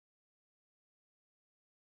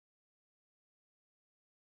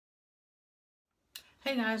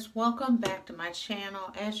Hey guys, welcome back to my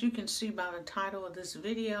channel. As you can see by the title of this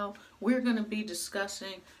video, we're going to be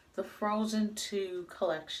discussing the Frozen 2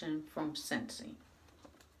 collection from Scentsy.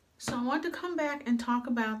 So I want to come back and talk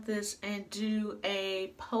about this and do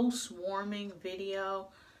a post-warming video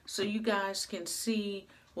so you guys can see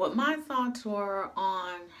what my thoughts were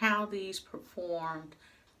on how these performed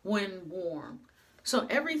when warm. So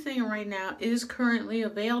everything right now is currently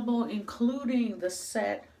available, including the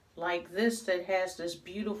set like this that has this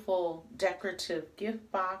beautiful decorative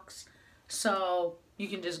gift box. So you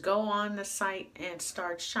can just go on the site and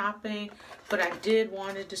start shopping. But I did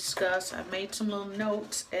want to discuss, I made some little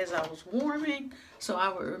notes as I was warming so I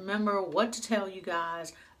would remember what to tell you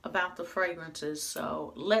guys about the fragrances.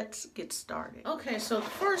 So let's get started. Okay, so the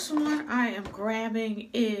first one I am grabbing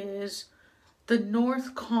is the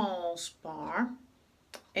North Calls bar.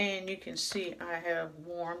 And you can see I have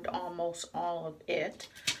warmed almost all of it.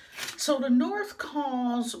 So the North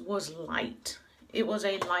Calls was light. It was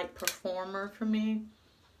a light performer for me.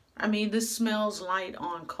 I mean, this smells light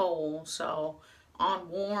on cold, so on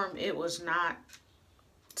warm it was not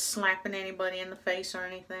slapping anybody in the face or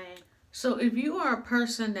anything. So if you are a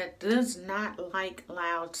person that does not like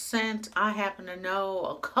loud scent, I happen to know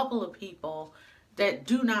a couple of people that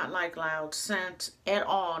do not like loud scents at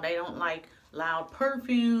all. They don't like loud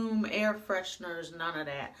perfume, air fresheners, none of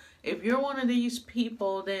that. If you're one of these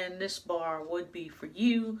people, then this bar would be for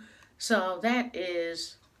you. So that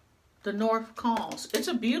is the North Calls. It's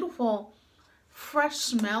a beautiful, fresh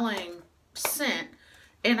smelling scent.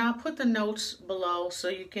 And I'll put the notes below so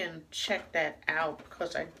you can check that out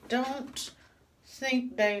because I don't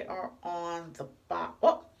think they are on the box.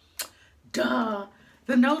 Oh, duh.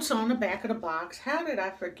 The notes on the back of the box. How did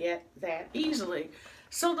I forget that easily?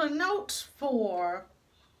 So the notes for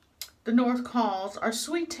the North Calls are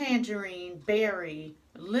sweet tangerine, berry,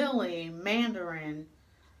 lily, mandarin,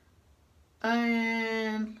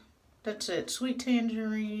 and that's it. Sweet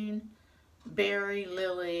tangerine, berry,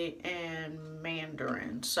 lily, and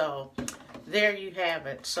mandarin. So there you have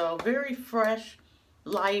it. So very fresh,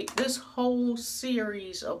 light. This whole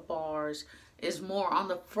series of bars is more on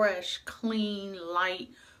the fresh, clean, light,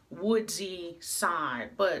 woodsy side,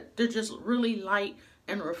 but they're just really light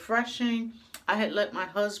and refreshing. I had let my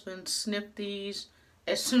husband sniff these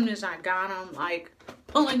as soon as I got them, like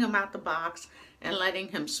pulling them out the box and letting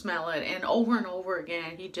him smell it. And over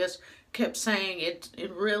again, he just kept saying it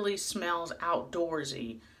really smells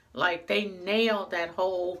outdoorsy. Like they nailed that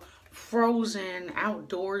whole frozen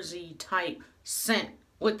outdoorsy type scent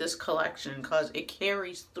with this collection because it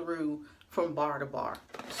carries through from bar to bar.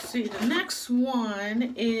 See, the next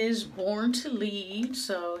one is Born to Lead.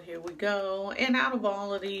 So here we go. And out of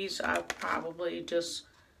all of these, I probably just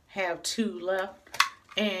have 2 left.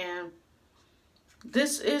 And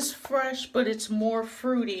this is fresh, but it's more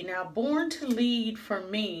fruity. Now, Born to Lead for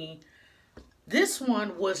me, this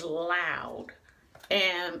one was loud.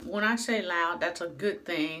 And when I say loud, that's a good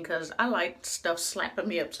thing because I like stuff slapping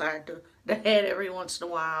me upside the head every once in a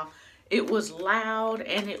while. It was loud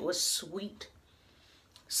and it was sweet.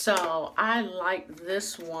 So I like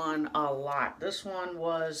this one a lot. This one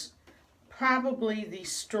was probably the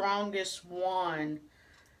strongest one.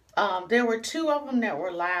 There were 2 of them that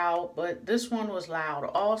were loud, but this one was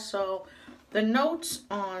loud also. The notes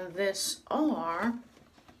on this are,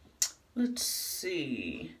 let's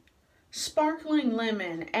see, sparkling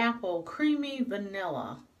lemon, apple, creamy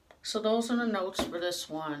vanilla. So those are the notes for this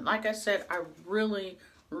one. Like I said, I really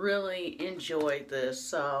enjoyed this.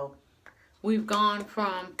 So we've gone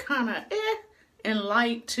from kind of and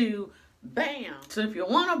light to bam. So if you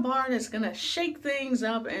want a bar that's gonna shake things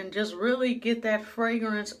up and just really get that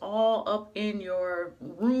fragrance all up in your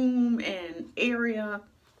room and area,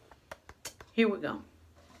 here we go.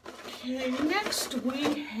 Okay, next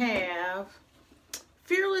we have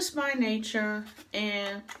Fearless by Nature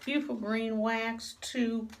and Beautiful Green Wax,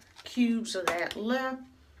 2 cubes of that left.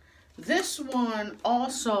 This one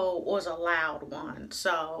also was a loud one.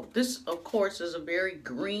 So this, of course, is a very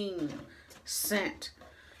green scent.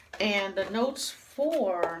 And the notes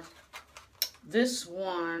for this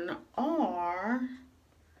one are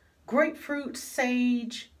grapefruit,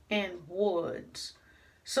 sage, and woods.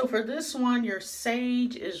 So for this one, your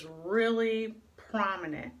sage is really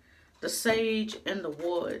prominent. The sage and the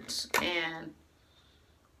woods. And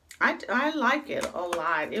I like it a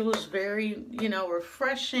lot. It was very,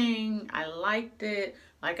 refreshing. I liked it.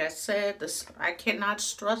 Like I said, I cannot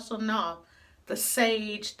stress enough the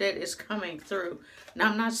sage that is coming through.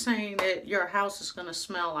 Now, I'm not saying that your house is going to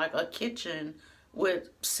smell like a kitchen with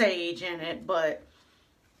sage in it, but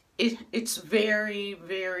it's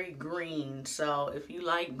very green. So if you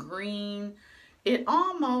like green, It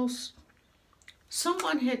almost,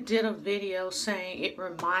 someone had did a video saying it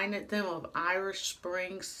reminded them of Irish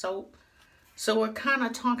Spring soap. So we're kind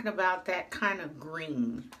of talking about that kind of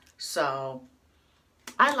green. So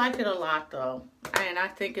I like it a lot though. And I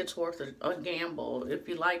think it's worth a gamble. If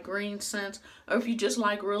you like green scents, or if you just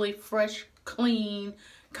like really fresh, clean,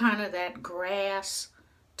 kind of that grass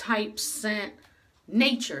type scent,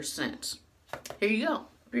 nature scents. Here you go.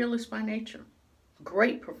 Fearless by Nature.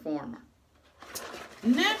 Great performer.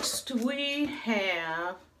 Next we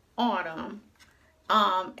have Autumn.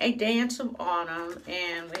 A Dance of Autumn,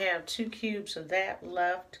 and we have 2 cubes of that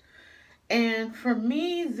left. And for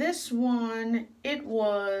me, this one, it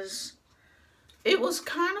was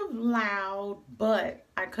kind of loud, but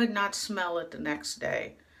I could not smell it the next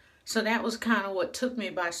day. So that was kind of what took me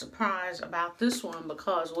by surprise about this one,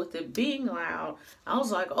 because with it being loud, I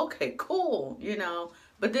was like, okay, cool, you know.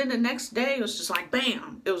 But then the next day, it was just like,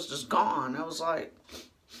 bam, it was just gone. I was like,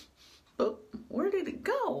 but where did it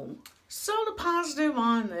go? So the positive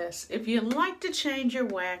on this, if you like to change your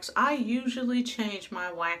wax, I usually change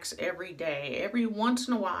my wax every day. Every once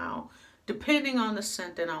in a while, depending on the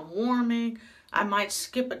scent that I'm warming, I might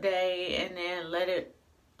skip a day and then let it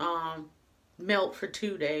melt for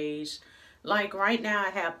 2 days. Like right now I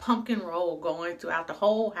have pumpkin roll going throughout the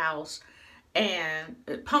whole house, and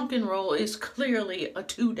pumpkin roll is clearly a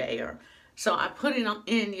 2-dayer. So I put it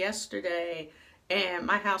in yesterday, and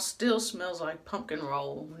my house still smells like pumpkin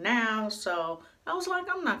roll now. So I was like,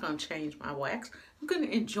 I'm not going to change my wax. I'm going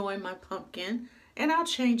to enjoy my pumpkin, and I'll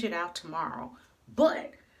change it out tomorrow.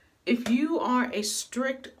 But if you are a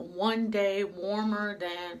strict 1-day warmer,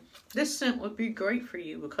 then this scent would be great for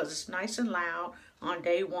you, because it's nice and loud on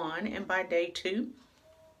day 1, and by day 2,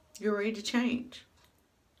 you're ready to change.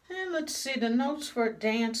 And let's see, the notes for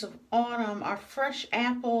Dance of Autumn are fresh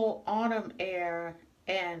apple, autumn air,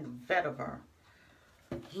 and vetiver.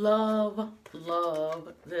 Love,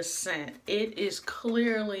 love this scent. It is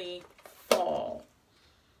clearly fall.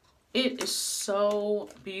 It is so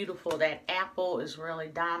beautiful. That apple is really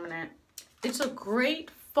dominant. It's a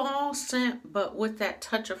great fall scent, but with that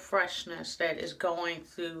touch of freshness that is going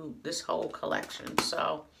through this whole collection.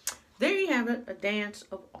 So there you have it, A Dance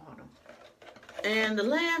of Autumn. And the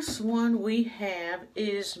last one we have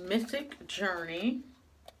is Mythic Journey,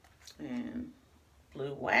 and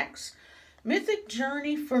blue wax. Mythic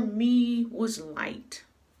Journey for me was light.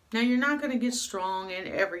 Now you're not going to get strong in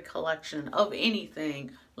every collection of anything,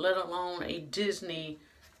 let alone a Disney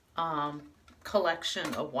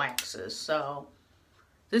collection of waxes. So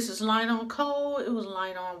this is light on cold. It was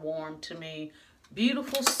light on warm to me.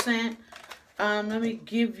 Beautiful scent. Let me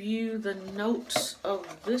give you the notes of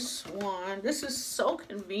this one. This is so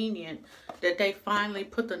convenient that they finally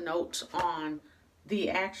put the notes on the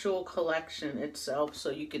actual collection itself,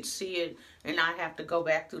 so you could see it and not have to go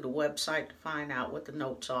back through the website to find out what the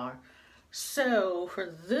notes are. So for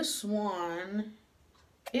this one,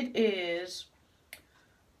 it is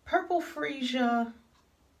Purple Freesia,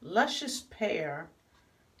 Luscious Pear,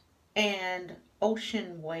 and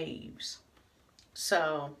Ocean Waves.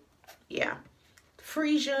 So yeah,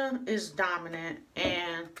 Freesia is dominant,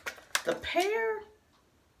 and the pear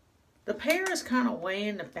is kind of way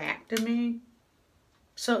in the back to me.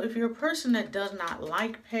 So if you're a person that does not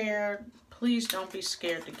like pear, please don't be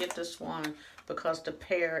scared to get this one, because the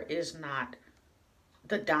pear is not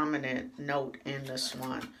the dominant note in this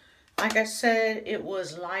one. Like I said, it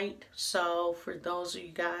was light. So for those of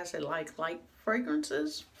you guys that like light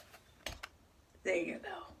fragrances, there you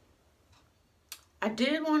go. I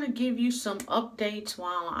did want to give you some updates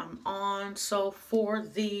while I'm on. So for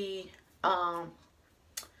the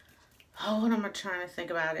what am I trying to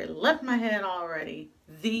think about? It left my head already.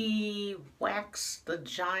 The wax, the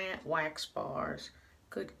giant wax bars.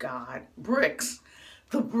 Good God. Bricks.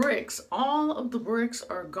 The bricks. All of the bricks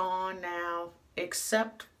are gone now,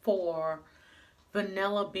 except for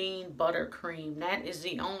Vanilla Bean Buttercream. That is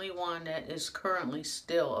the only one that is currently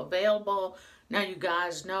still available. Now you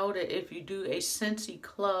guys know that if you do a Scentsy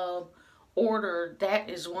Club order, that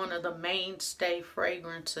is one of the mainstay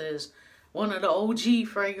fragrances, one of the OG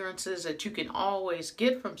fragrances that you can always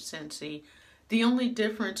get from Scentsy. The only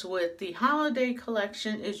difference with the holiday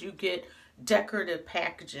collection is you get decorative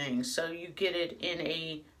packaging. So you get it in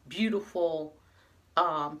a beautiful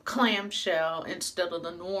clamshell instead of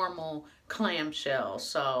the normal clamshell.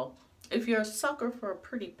 So if you're a sucker for a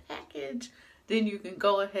pretty package, then you can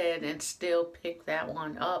go ahead and still pick that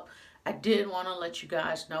one up. I did want to let you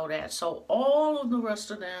guys know that. So all of the rest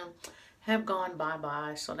of them have gone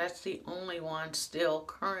bye-bye. So that's the only one still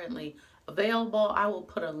currently available. I will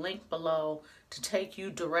put a link below to take you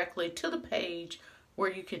directly to the page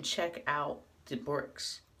where you can check out the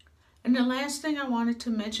bricks. And the last thing I wanted to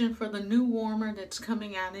mention for the new warmer that's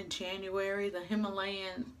coming out in January, the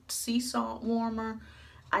Himalayan sea salt warmer,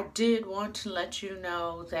 I did want to let you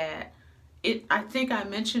know that I think I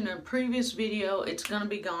mentioned in a previous video, it's going to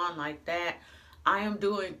be gone like that. I am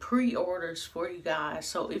doing pre-orders for you guys.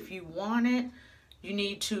 So if you want it, you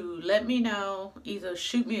need to let me know. Either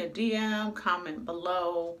shoot me a DM, comment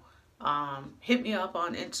below, hit me up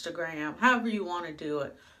on Instagram, however you want to do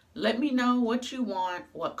it. Let me know what you want,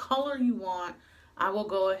 what color you want. I will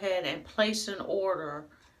go ahead and place an order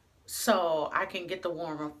so I can get the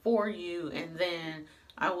warmer for you, and then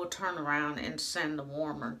I will turn around and send the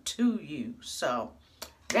warmer to you. So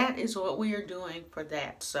that is what we are doing for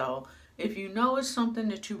that. So if you know it's something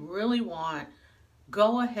that you really want,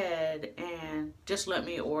 go ahead and just let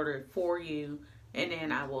me order it for you, and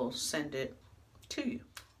then I will send it to you.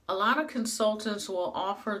 A lot of consultants will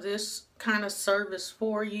offer this kind of service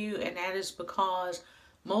for you, and that is because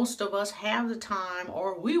most of us have the time,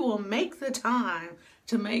 or we will make the time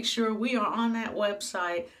to make sure we are on that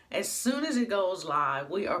website as soon as it goes live.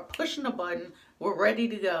 We are pushing a button, we're ready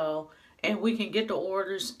to go, and we can get the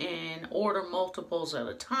orders in, order multiples at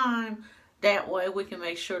a time. That way we can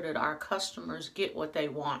make sure that our customers get what they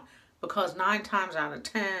want, because 9 times out of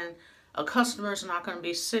 10, a customer is not going to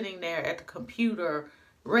be sitting there at the computer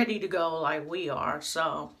ready to go like we are.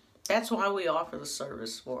 So that's why we offer the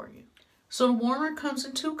service for you. So the warmer comes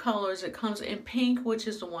in 2 colors. It comes in pink, which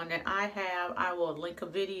is the one that I have. I will link a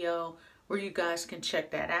video where you guys can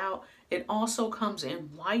check that out. It also comes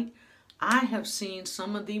in white. I have seen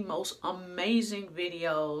some of the most amazing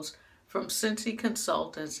videos from Scentsy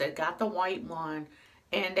consultants that got the white one,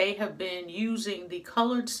 and they have been using the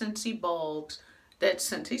colored Scentsy bulbs that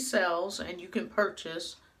Scentsy sells and you can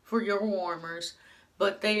purchase for your warmers.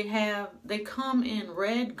 But they come in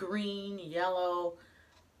red, green, yellow,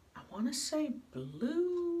 I want to say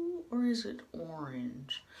blue, or is it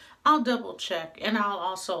orange? I'll double check, and I'll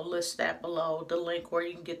also list that below, the link where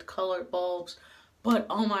you can get the colored bulbs. But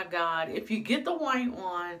oh my God, if you get the white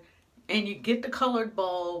one and you get the colored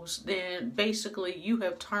bulbs, then basically you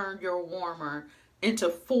have turned your warmer into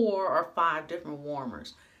 4 or 5 different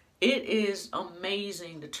warmers. It is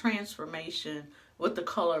amazing, the transformation with the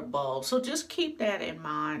colored bulbs. So just keep that in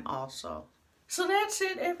mind also. So that's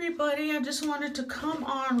it, everybody. I just wanted to come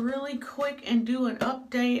on really quick and do an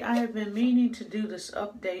update. I have been meaning to do this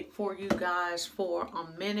update for you guys for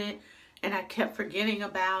a minute, and I kept forgetting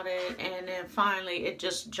about it, and then finally it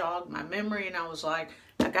just jogged my memory, and I was like,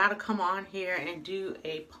 I gotta come on here and do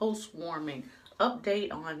a post-warming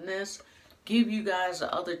update on this, give you guys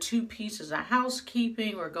the other 2 pieces of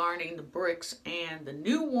housekeeping regarding the bricks and the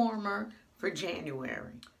new warmer for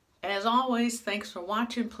January. As always, thanks for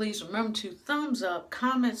watching. Please remember to thumbs up,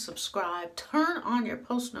 comment, subscribe, turn on your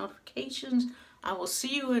post notifications. I will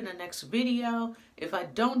see you in the next video. If I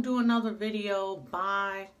don't do another video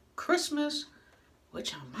by Christmas,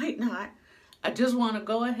 which I might not, I just want to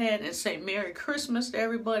go ahead and say Merry Christmas to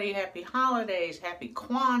everybody, Happy Holidays, Happy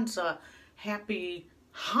Kwanzaa, Happy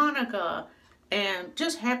Hanukkah, and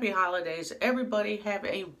just Happy Holidays. Everybody have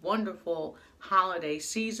a wonderful holiday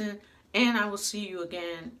season, and I will see you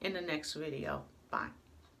again in the next video. Bye.